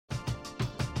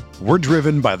We're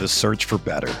driven by the search for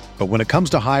better. But when it comes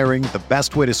to hiring, the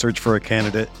best way to search for a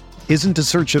candidate isn't to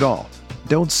search at all.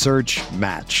 Don't search,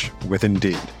 match with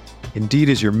Indeed. Indeed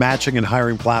is your matching and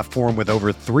hiring platform with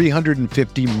over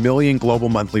 350 million global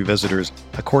monthly visitors,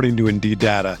 according to Indeed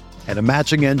data, and a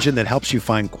matching engine that helps you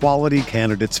find quality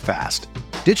candidates fast.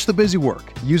 Ditch the busy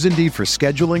work. Use Indeed for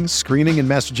scheduling, screening, and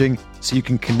messaging so you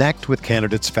can connect with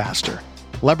candidates faster.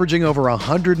 Leveraging over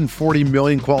 140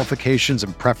 million qualifications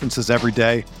and preferences every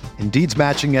day, Indeed's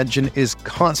matching engine is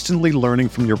constantly learning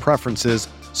from your preferences,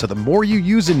 so the more you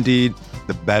use Indeed,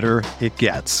 the better it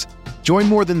gets. Join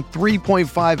more than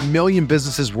 3.5 million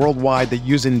businesses worldwide that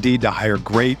use Indeed to hire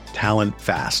great talent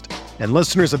fast. And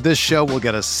listeners of this show will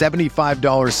get a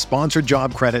 $75 sponsored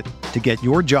job credit to get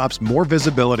your jobs more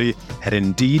visibility at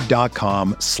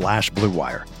Indeed.com/Blue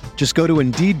Wire. Just go to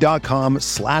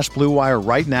Indeed.com/Blue Wire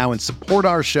right now and support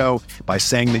our show by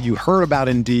saying that you heard about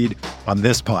Indeed on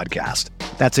this podcast.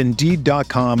 That's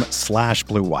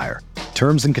Indeed.com/Blue Wire.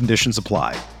 Terms and conditions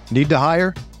apply. Need to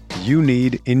hire? You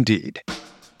need Indeed.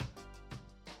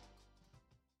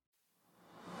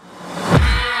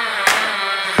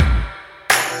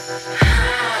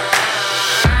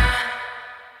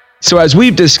 So as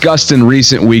we've discussed in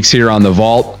recent weeks here on The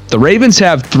Vault, the Ravens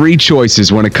have three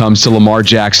choices when it comes to Lamar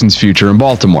Jackson's future in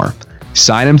Baltimore.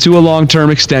 Sign him to a long-term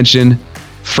extension,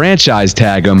 franchise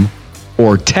tag him,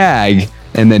 or tag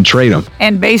and then trade him.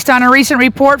 And based on a recent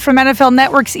report from NFL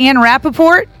Network's Ian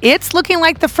Rappaport, it's looking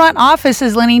like the front office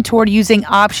is leaning toward using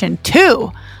option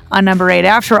 2 on number 8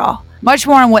 after all. Much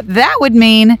more on what that would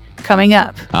mean coming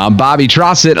up. I'm Bobby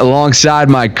Trossett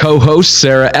alongside my co-host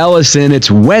Sarah Ellison.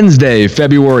 It's Wednesday,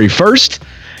 February 1st,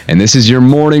 and this is your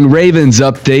morning Ravens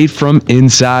update from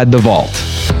inside the vault.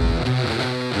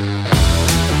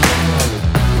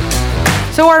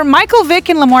 So are Michael Vick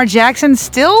and Lamar Jackson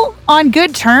still on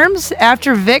good terms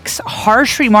after Vick's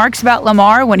harsh remarks about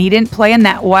Lamar when he didn't play in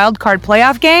that wild card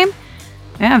playoff game?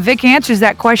 Yeah, Vick answers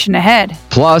that question ahead.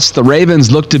 Plus, the Ravens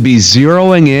look to be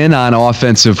zeroing in on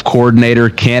offensive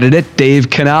coordinator candidate Dave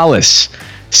Canales.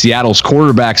 Seattle's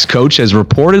quarterbacks coach has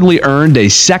reportedly earned a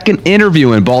second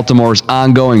interview in Baltimore's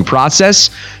ongoing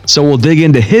process, so we'll dig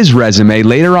into his resume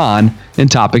later on in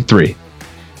Topic 3.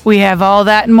 We have all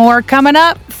that and more coming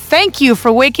up. Thank you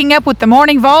for waking up with the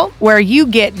Morning Vault, where you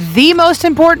get the most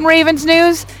important Ravens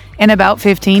news in about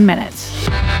 15 minutes.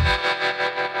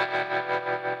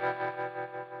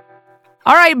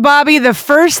 All right, Bobby, the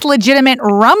first legitimate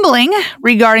rumbling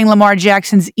regarding Lamar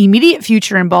Jackson's immediate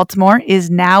future in Baltimore is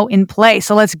now in play.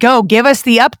 So let's go. Give us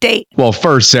the update. Well,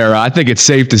 first, Sarah, I think it's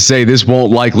safe to say this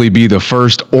won't likely be the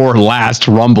first or last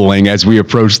rumbling as we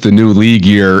approach the new league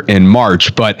year in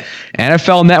March. But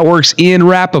NFL Network's Ian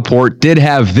Rappaport did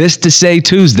have this to say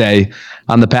Tuesday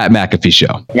on the Pat McAfee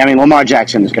Show. Yeah, I mean, Lamar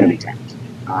Jackson is going to be tagged.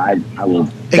 I will.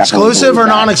 Exclusive or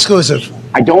non-exclusive?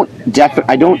 I don't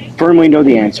firmly know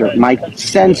the answer. My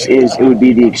sense is it would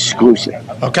be the exclusive.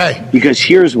 Okay. Because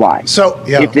here's why. So,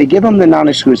 yeah. If they give him the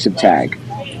non-exclusive tag,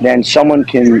 then someone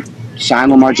can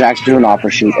sign Lamar Jackson to an offer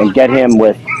sheet and get him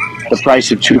with the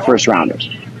price of 2 first-rounders.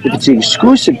 If it's the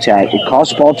exclusive tag, it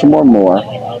costs Baltimore more.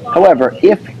 However,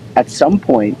 if at some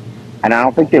point, and I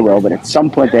don't think they will, but at some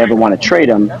point they ever want to trade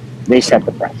him, they set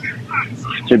the price.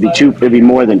 So it'd be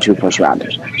more than 2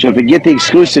 first-rounders. So if we get the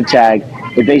exclusive tag,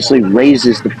 it basically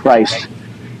raises the price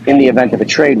in the event of a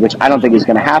trade, which I don't think is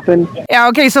going to happen. Yeah,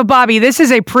 okay, so Bobby, this is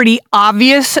a pretty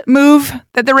obvious move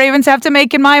that the Ravens have to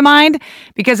make in my mind,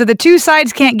 because if the two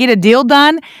sides can't get a deal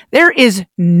done, there is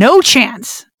no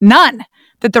chance, none,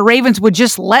 that the Ravens would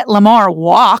just let Lamar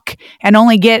walk and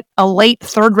only get a late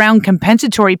third-round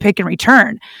compensatory pick in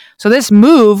return. So this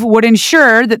move would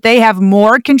ensure that they have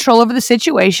more control over the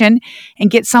situation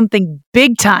and get something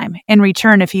big time in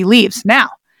return if he leaves.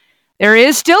 Now, there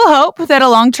is still hope that a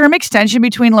long-term extension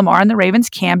between Lamar and the Ravens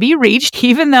can be reached,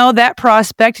 even though that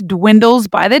prospect dwindles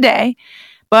by the day.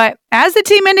 But as the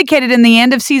team indicated in the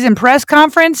end-of-season press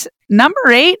conference,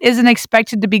 number 8 isn't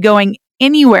expected to be going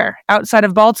anywhere outside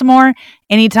of Baltimore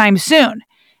anytime soon.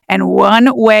 And one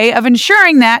way of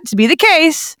ensuring that to be the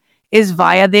case is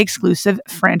via the exclusive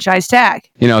franchise tag.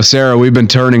 You know, Sarah, we've been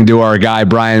turning to our guy,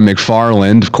 Brian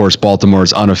McFarland, of course,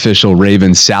 Baltimore's unofficial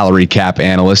Ravens salary cap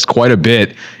analyst, quite a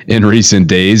bit in recent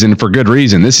days, and for good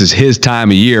reason. This is his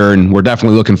time of year, and we're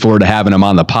definitely looking forward to having him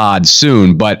on the pod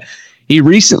soon. But he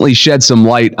recently shed some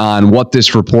light on what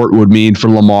this report would mean for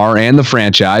Lamar and the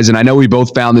franchise, and I know we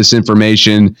both found this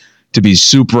information to be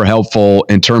super helpful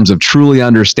in terms of truly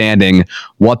understanding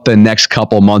what the next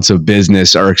couple months of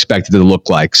business are expected to look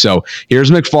like. So here's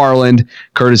McFarland,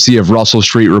 courtesy of Russell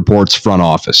Street Report's front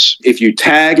office. If you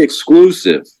tag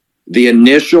exclusive, the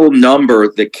initial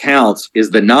number that counts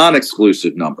is the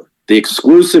non-exclusive number. The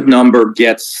exclusive number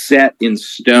gets set in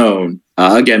stone,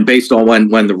 again, based on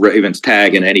when the Ravens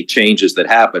tag and any changes that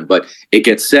happen, but it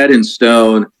gets set in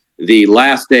stone the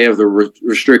last day of the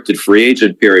restricted free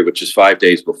agent period, which is 5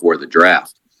 days before the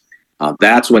draft.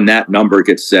 That's when that number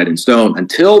gets set in stone.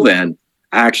 Until then,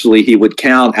 actually, he would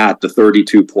count at the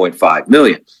 $32.5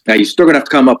 million. Now, you're still going to have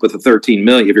to come up with the $13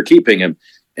 million. If you're keeping him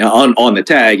on the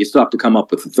tag, you still have to come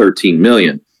up with the $13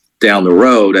 million down the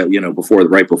road,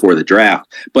 right before the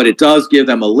draft. But it does give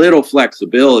them a little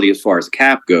flexibility as far as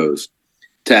cap goes.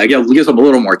 It gives them a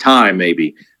little more time,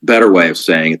 maybe better way of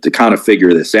saying it, to kind of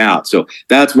figure this out. So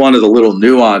that's one of the little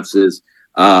nuances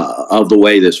of the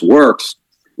way this works,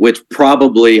 which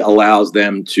probably allows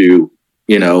them to,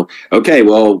 okay,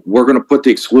 well, we're going to put the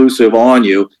exclusive on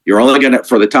you. You're only going to,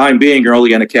 for the time being, you're only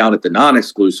going to count at the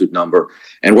non-exclusive number,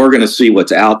 and we're going to see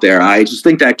what's out there. I just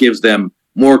think that gives them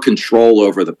more control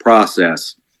over the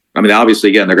process. I mean, obviously,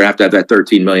 again, they're going to have that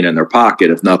 $13 million in their pocket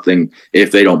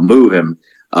if they don't move him,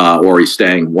 or he's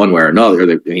staying one way or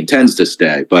another. He intends to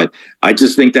stay. But I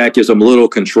just think that gives them a little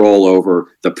control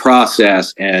over the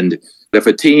process. And if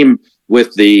a team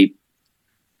with the,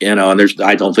 and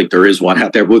I don't think there is one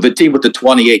out there, but the team with the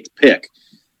 28th pick,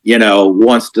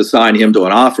 wants to sign him to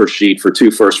an offer sheet for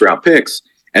 2 first-round picks,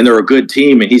 and they're a good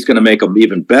team, and he's going to make them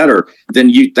even better,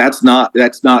 then that's not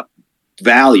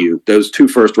value. Those 2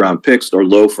 first-round picks or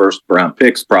low first-round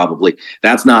picks, probably,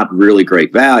 that's not really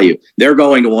great value. They're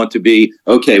going to want to be,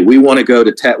 okay, we want to go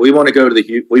to the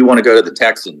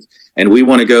Texans, and we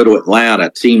want to go to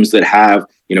Atlanta, teams that have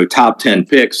top 10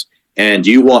 picks, and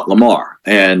you want Lamar,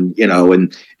 and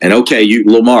okay,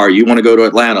 Lamar, you want to go to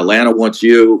Atlanta. Atlanta wants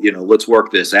you. Let's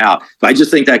work this out. But I just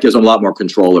think that gives them a lot more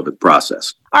control over the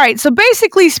process. All right. So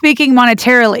basically speaking,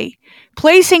 monetarily,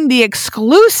 placing the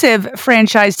exclusive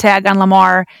franchise tag on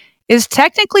Lamar is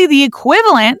technically the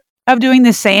equivalent of doing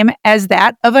the same as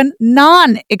that of a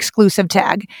non-exclusive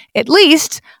tag, at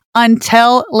least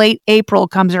until late April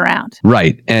comes around.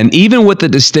 Right. And even with the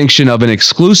distinction of an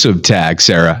exclusive tag,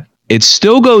 Sarah, it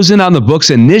still goes in on the books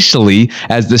initially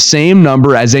as the same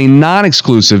number as a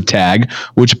non-exclusive tag,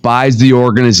 which buys the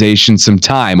organization some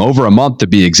time, over a month to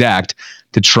be exact,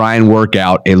 to try and work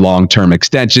out a long-term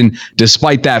extension,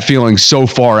 despite that feeling so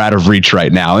far out of reach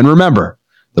right now. And remember,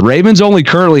 the Ravens only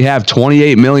currently have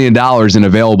 $28 million in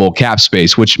available cap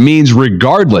space, which means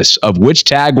regardless of which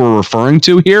tag we're referring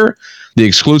to here, the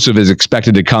exclusive is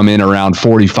expected to come in around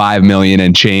 $45 million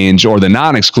and change, or the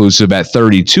non-exclusive at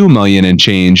 $32 million and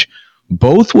change.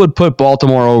 Both would put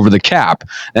Baltimore over the cap.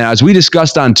 And as we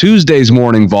discussed on Tuesday's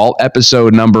Morning Vault,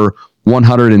 episode number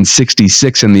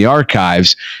 166 in the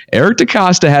archives, Eric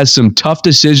DeCosta has some tough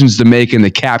decisions to make in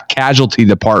the cap casualty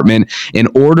department in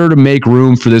order to make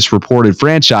room for this reported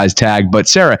franchise tag. But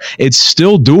Sarah, it's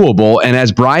still doable. And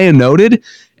as Brian noted,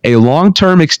 a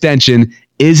long-term extension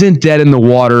isn't dead in the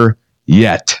water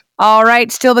yet. All right,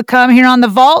 still to come here on the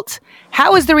Vault.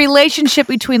 How is the relationship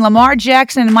between Lamar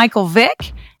Jackson and Michael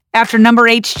Vick after number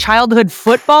 8's childhood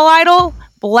football idol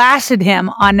blasted him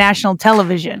on national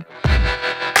television?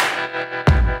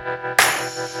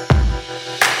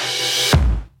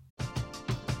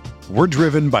 We're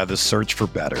driven by the search for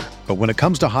better. But when it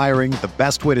comes to hiring, the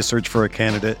best way to search for a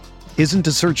candidate isn't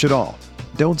to search at all.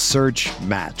 Don't search,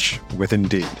 match with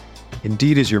Indeed.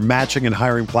 Indeed is your matching and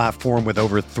hiring platform with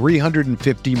over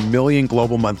 350 million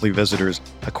global monthly visitors,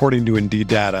 according to Indeed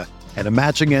data, and a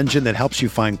matching engine that helps you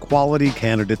find quality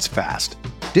candidates fast.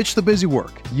 Ditch the busy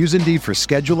work. Use Indeed for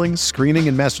scheduling, screening,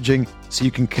 and messaging so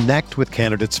you can connect with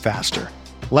candidates faster.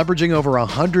 Leveraging over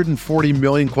 140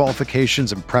 million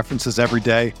qualifications and preferences every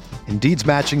day, Indeed's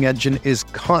matching engine is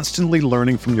constantly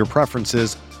learning from your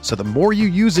preferences, so the more you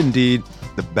use Indeed,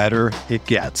 the better it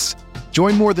gets.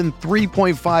 Join more than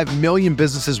 3.5 million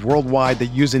businesses worldwide that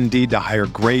use Indeed to hire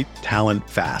great talent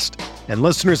fast. And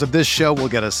listeners of this show will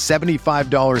get a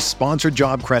 $75 sponsored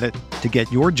job credit to get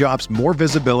your jobs more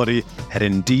visibility at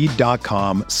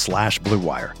Indeed.com/Blue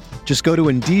Wire. Just go to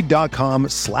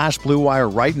Indeed.com/Blue Wire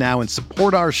right now and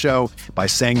support our show by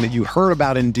saying that you heard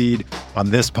about Indeed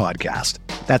on this podcast.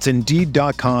 That's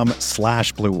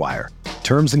Indeed.com/Blue Wire.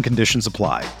 Terms and conditions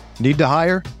apply. Need to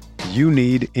hire? You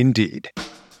need Indeed.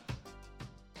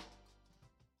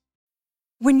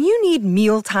 When you need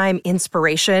mealtime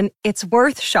inspiration, it's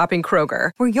worth shopping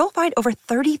Kroger, where you'll find over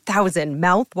 30,000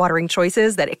 mouth-watering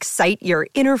choices that excite your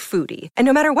inner foodie. And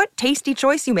no matter what tasty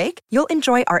choice you make, you'll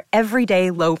enjoy our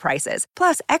everyday low prices,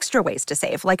 plus extra ways to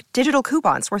save, like digital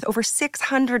coupons worth over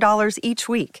 $600 each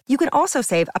week. You can also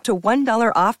save up to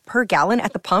 $1 off per gallon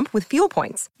at the pump with fuel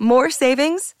points. More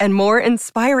savings and more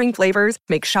inspiring flavors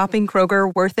make shopping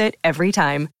Kroger worth it every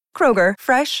time. Kroger,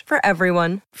 fresh for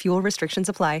everyone. Fuel restrictions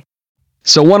apply.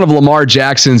 So one of Lamar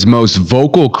Jackson's most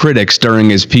vocal critics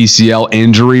during his PCL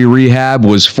injury rehab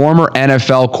was former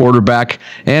NFL quarterback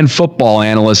and football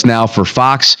analyst now for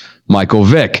Fox, Michael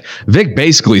Vick. Vick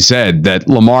basically said that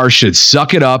Lamar should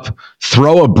suck it up,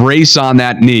 throw a brace on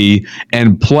that knee,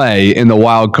 and play in the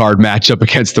wild card matchup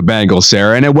against the Bengals,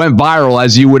 Sarah. And it went viral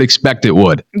as you would expect it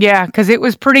would. Yeah, because it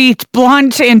was pretty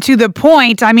blunt and to the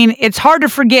point. I mean, it's hard to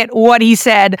forget what he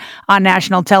said on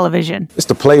national television. It's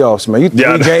the playoffs, man.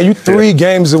 You three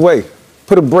games away.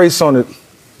 Put a brace on it.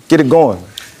 Get it going.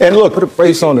 And look, put a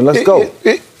brace on it. Let's go.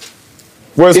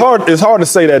 Well, it's hard to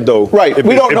say that though. Right.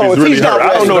 We don't know if really he's not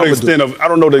hurt. I don't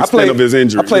know the extent of his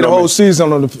injury. I played the whole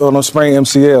season on a sprained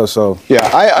MCL, so yeah,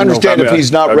 I understand if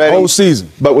he's not ready. Whole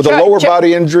season. But with a lower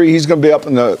body injury, he's going to be up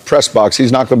in the press box.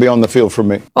 He's not going to be on the field for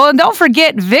me. Well, and don't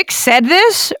forget, Vic said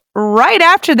this right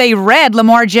after they read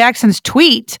Lamar Jackson's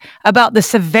tweet about the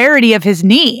severity of his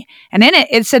knee. And in it,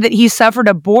 it said that he suffered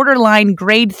a borderline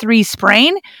grade 3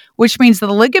 sprain, which means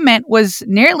the ligament was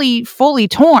nearly fully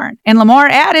torn. And Lamar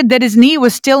added that his knee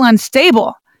was still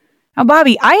unstable. Now,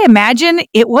 Bobby, I imagine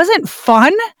it wasn't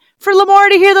fun for Lamar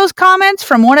to hear those comments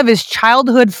from one of his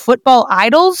childhood football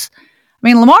idols. I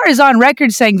mean, Lamar is on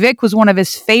record saying Vic was one of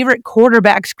his favorite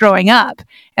quarterbacks growing up.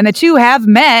 And the two have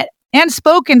met and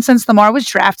spoken since Lamar was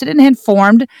drafted and had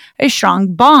formed a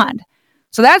strong bond.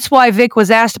 So that's why Vic was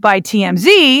asked by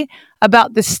TMZ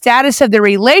about the status of the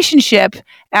relationship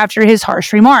after his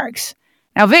harsh remarks.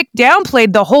 Now, Vic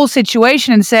downplayed the whole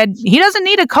situation and said he doesn't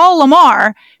need to call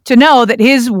Lamar to know that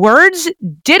his words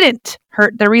didn't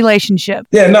hurt the relationship.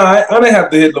 Yeah, no, I didn't have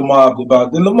to hit Lamar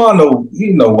about that. Lamar know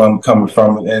where I'm coming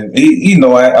from, and he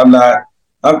know I'm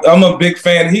a big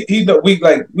fan. He know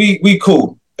we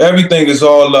cool. Everything is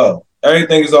all love.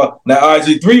 Everything is all. Now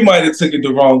RG3 might have took it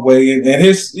the wrong way, and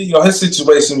his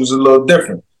situation was a little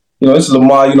different. It's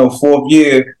Lamar. 4th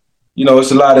year.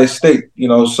 It's a lot at stake.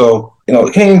 So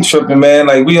he ain't tripping, man.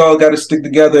 Like, we all got to stick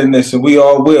together in this, and we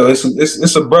all will.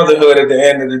 It's a brotherhood at the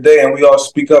end of the day, and we all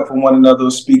speak up for one another,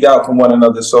 speak out for one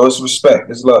another. So it's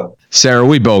respect, it's love. Sarah,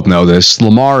 we both know this.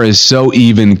 Lamar is so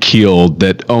even-keeled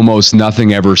that almost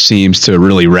nothing ever seems to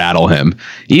really rattle him.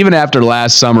 Even after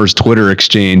last summer's Twitter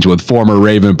exchange with former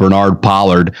Raven Bernard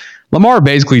Pollard, Lamar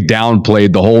basically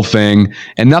downplayed the whole thing,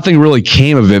 and nothing really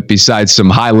came of it besides some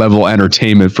high-level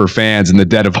entertainment for fans in the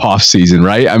dead of off-season,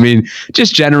 right? I mean,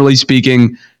 just generally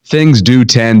speaking, things do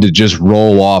tend to just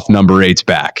roll off number 8's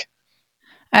back.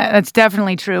 That's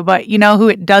definitely true, but you know who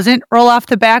it doesn't roll off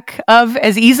the back of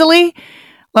as easily?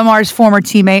 Lamar's former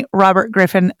teammate, Robert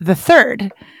Griffin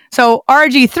III. So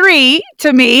RG3,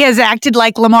 to me, has acted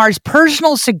like Lamar's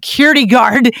personal security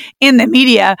guard in the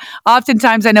media.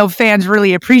 Oftentimes, I know fans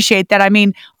really appreciate that. I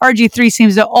mean, RG3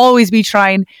 seems to always be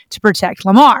trying to protect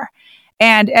Lamar.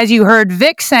 And as you heard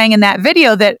Vic saying in that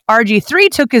video, that RG3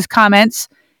 took his comments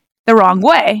the wrong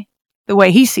way, the way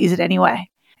he sees it anyway.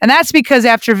 And that's because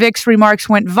after Vic's remarks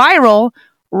went viral,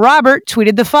 Robert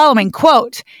tweeted the following,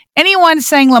 quote, "Anyone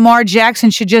saying Lamar Jackson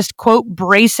should just, quote,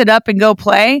 brace it up and go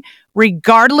play,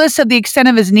 regardless of the extent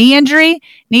of his knee injury,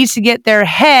 needs to get their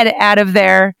head out of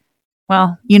there."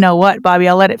 Well, you know what, Bobby,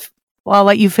 I'll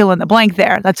let you fill in the blank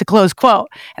there. That's a close quote.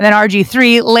 And then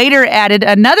RG3 later added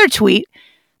another tweet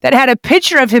that had a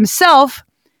picture of himself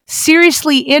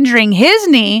seriously injuring his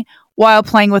knee while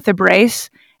playing with the brace.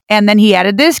 And then he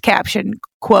added this caption,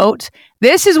 quote,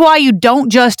 "This is why you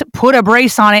don't just put a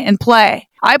brace on it and play.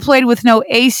 I played with no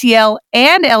ACL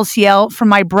and LCL from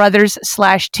my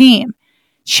brothers/team.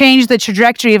 Changed the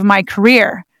trajectory of my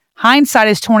career. Hindsight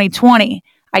is 2020.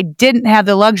 I didn't have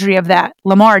the luxury of that.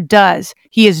 Lamar does.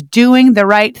 He is doing the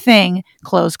right thing,"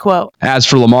 close quote. As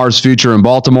for Lamar's future in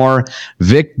Baltimore,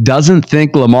 Vic doesn't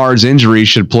think Lamar's injury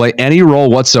should play any role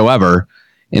whatsoever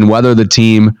in whether the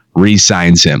team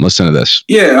re-signs him. Listen to this.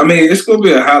 Yeah, I mean, it's going to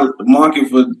be a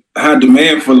high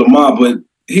demand for Lamar, but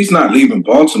he's not leaving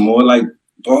Baltimore. Like,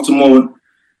 Baltimore,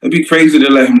 it'd be crazy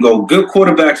to let him go. Good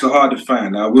quarterbacks are hard to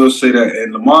find. I will say that.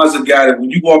 And Lamar's a guy that when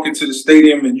you walk into the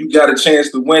stadium and you got a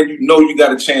chance to win, you know you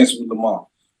got a chance with Lamar.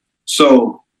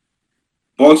 So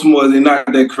Baltimore, they're not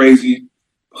that crazy.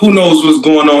 Who knows what's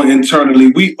going on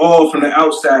internally? We all from the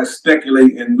outside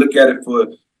speculate and look at it for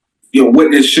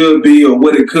what it should be or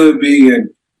what it could be. And,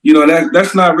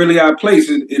 that's not really our place.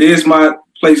 It is my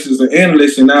place as an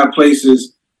analyst and our place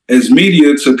as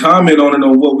media to comment on it,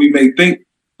 on what we may think.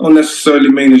 Don't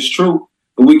necessarily mean it's true,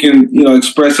 but we can,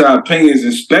 express our opinions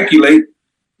and speculate.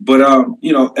 But,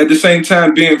 at the same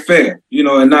time, being fair,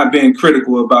 and not being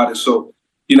critical about it. So,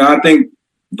 I think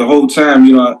the whole time,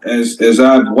 as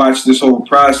I've watched this whole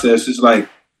process, it's like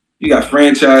you got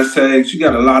franchise tags, you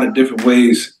got a lot of different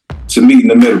ways to meet in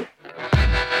the middle.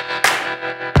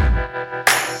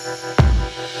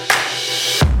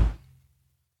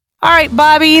 All right,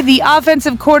 Bobby, the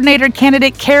offensive coordinator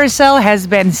candidate carousel has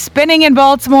been spinning in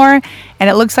Baltimore, and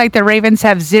it looks like the Ravens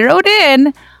have zeroed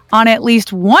in on at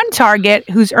least one target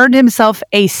who's earned himself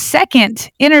a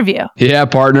second interview. Yeah,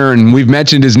 partner, and we've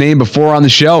mentioned his name before on the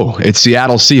show. It's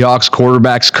Seattle Seahawks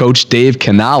quarterbacks coach Dave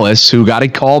Canales, who got a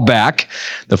call back.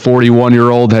 The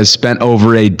 41-year-old has spent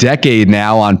over a decade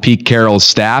now on Pete Carroll's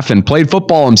staff and played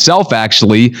football himself,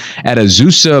 actually, at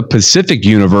Azusa Pacific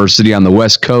University on the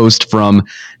West Coast from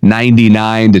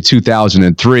 99 to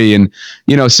 2003. And,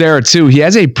 Sarah, too, he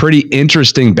has a pretty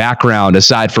interesting background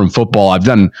aside from football. I've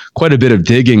done quite a bit of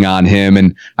digging on him,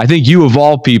 and I think you, of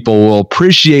all people, will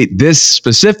appreciate this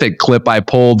specific clip I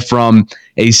pulled from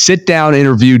a sit-down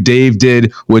interview Dave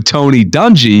did with Tony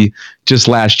Dungy just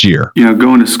last year.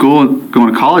 Going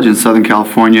to college in Southern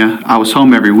California, I was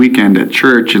home every weekend at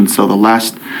church, and so the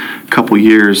last couple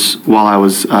years while I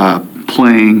was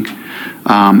playing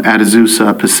at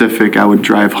Azusa Pacific, I would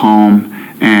drive home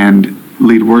and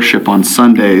lead worship on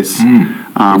Sundays.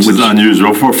 Which is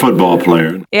unusual for a football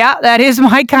player. Yeah, that is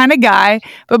my kind of guy.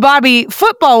 But Bobby,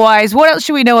 football-wise, what else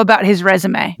should we know about his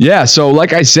resume? Yeah, so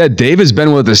like I said, Dave has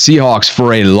been with the Seahawks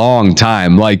for a long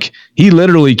time. Like, he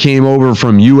literally came over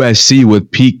from USC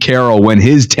with Pete Carroll when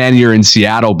his tenure in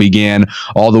Seattle began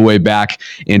all the way back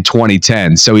in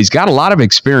 2010. So he's got a lot of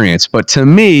experience. But to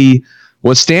me,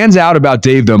 what stands out about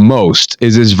Dave the most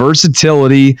is his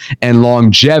versatility and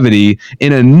longevity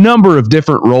in a number of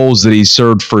different roles that he's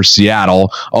served for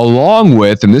Seattle, along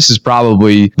with, and this is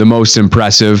probably the most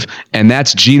impressive, and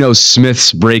that's Geno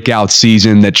Smith's breakout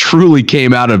season that truly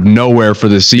came out of nowhere for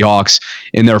the Seahawks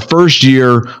in their first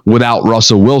year without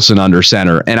Russell Wilson under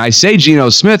center. And I say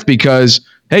Geno Smith because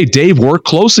hey, Dave worked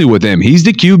closely with him. He's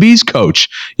the QB's coach,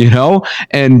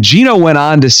 and Geno went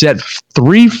on to set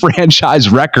 3 franchise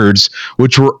records,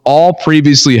 which were all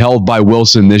previously held by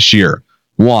Wilson this year.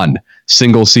 1,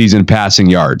 single season passing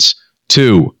yards.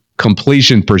 2,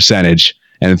 completion percentage.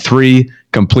 And 3,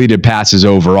 completed passes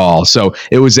overall. So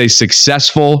it was a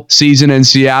successful season in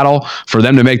Seattle for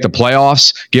them to make the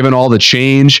playoffs, given all the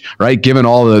change, right? Given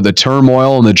all the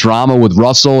turmoil and the drama with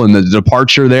Russell and the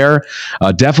departure there.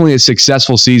 Definitely a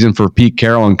successful season for Pete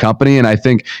Carroll and company. And I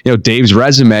think, Dave's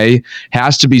resume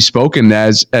has to be spoken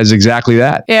as exactly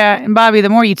that. Yeah. And Bobby, the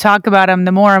more you talk about him,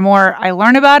 the more and more I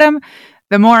learn about him,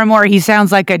 the more and more he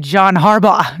sounds like a John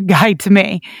Harbaugh guy to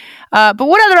me. But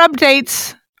what other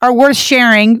updates are worth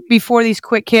sharing before these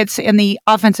quick hits in the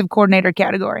offensive coordinator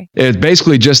category? It's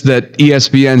basically just that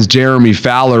ESPN's Jeremy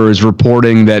Fowler is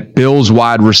reporting that Bills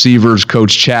wide receivers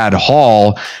coach Chad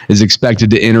Hall is expected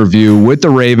to interview with the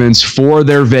Ravens for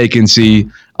their vacancy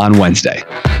on Wednesday.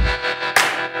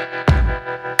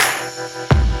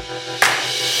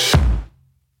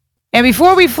 And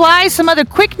before we fly, some other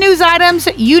quick news items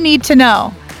you need to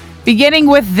know. Beginning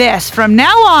with this, from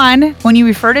now on, when you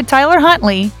refer to Tyler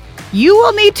Huntley, you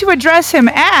will need to address him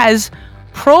as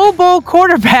Pro Bowl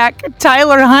quarterback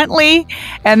Tyler Huntley,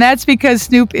 and that's because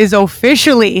Snoop is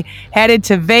officially headed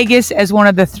to Vegas as one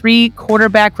of the 3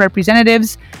 quarterback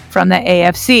representatives from the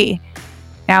AFC.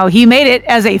 Now, he made it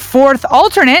as a 4th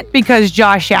alternate because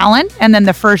Josh Allen, and then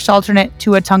the 1st alternate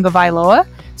Tua Tagovailoa,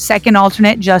 2nd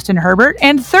alternate Justin Herbert,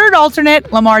 and 3rd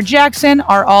alternate Lamar Jackson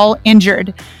are all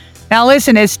injured. Now,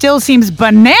 listen, it still seems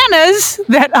bananas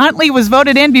that Huntley was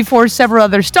voted in before several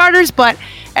other starters, but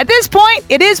at this point,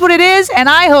 it is what it is, and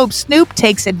I hope Snoop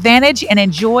takes advantage and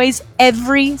enjoys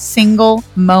every single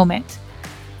moment.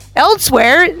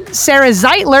 Elsewhere, Sarah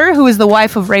Zeitler, who is the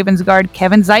wife of Ravens guard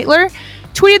Kevin Zeitler,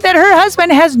 tweeted that her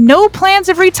husband has no plans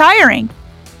of retiring.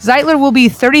 Zeitler will be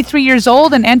 33 years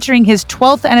old and entering his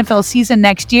 12th NFL season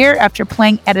next year after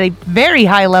playing at a very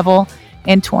high level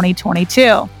in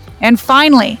 2022. And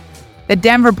finally, the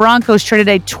Denver Broncos traded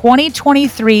a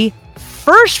 2023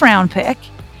 first-round pick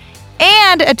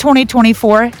and a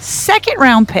 2024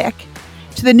 second-round pick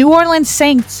to the New Orleans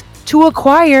Saints to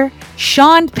acquire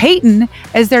Sean Payton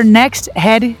as their next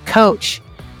head coach.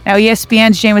 Now,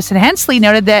 ESPN's Jamison Hensley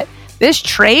noted that this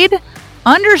trade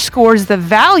underscores the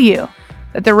value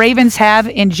that the Ravens have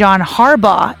in John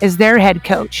Harbaugh as their head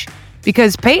coach,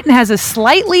 because Payton has a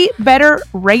slightly better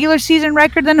regular season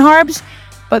record than Harbs,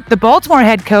 but the Baltimore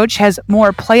head coach has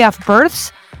more playoff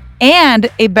berths and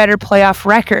a better playoff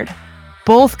record.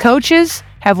 Both coaches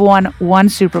have won 1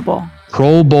 Super Bowl.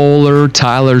 Pro Bowler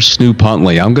Tyler Snoop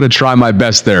Huntley. I'm going to try my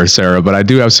best there, Sarah, but I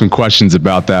do have some questions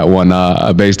about that one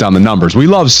based on the numbers. We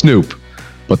love Snoop,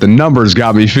 but the numbers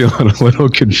got me feeling a little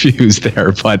confused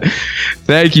there. But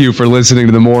thank you for listening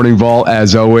to the Morning Vault.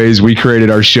 As always, we created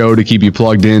our show to keep you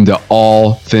plugged into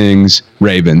all things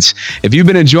Ravens. If you've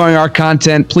been enjoying our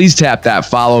content, please tap that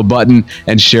follow button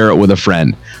and share it with a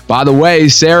friend. By the way,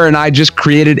 Sarah and I just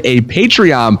created a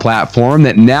Patreon platform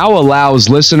that now allows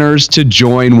listeners to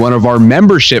join one of our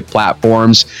membership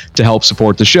platforms to help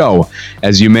support the show.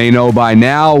 As you may know by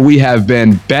now, we have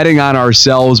been betting on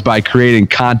ourselves by creating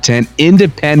content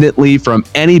independently from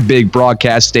any big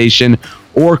broadcast station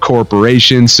or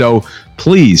corporation. So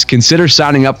please consider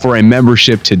signing up for a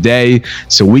membership today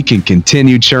so we can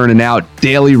continue churning out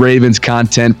daily Ravens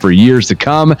content for years to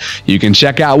come. You can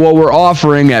check out what we're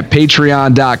offering at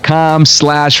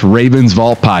patreon.com/Ravens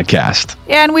Vault Podcast.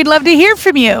 And we'd love to hear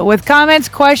from you with comments,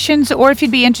 questions, or if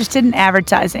you'd be interested in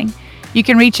advertising. You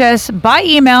can reach us by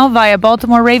email via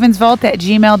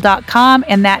BaltimoreRavensVault@gmail.com.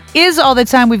 And that is all the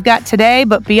time we've got today,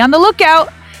 but be on the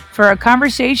lookout for a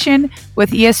conversation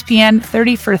with ESPN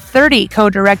 30 for 30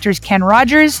 co-directors Ken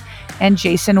Rogers and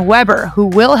Jason Weber, who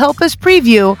will help us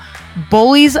preview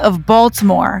Bullies of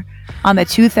Baltimore on the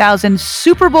 2000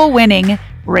 Super Bowl winning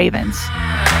Ravens.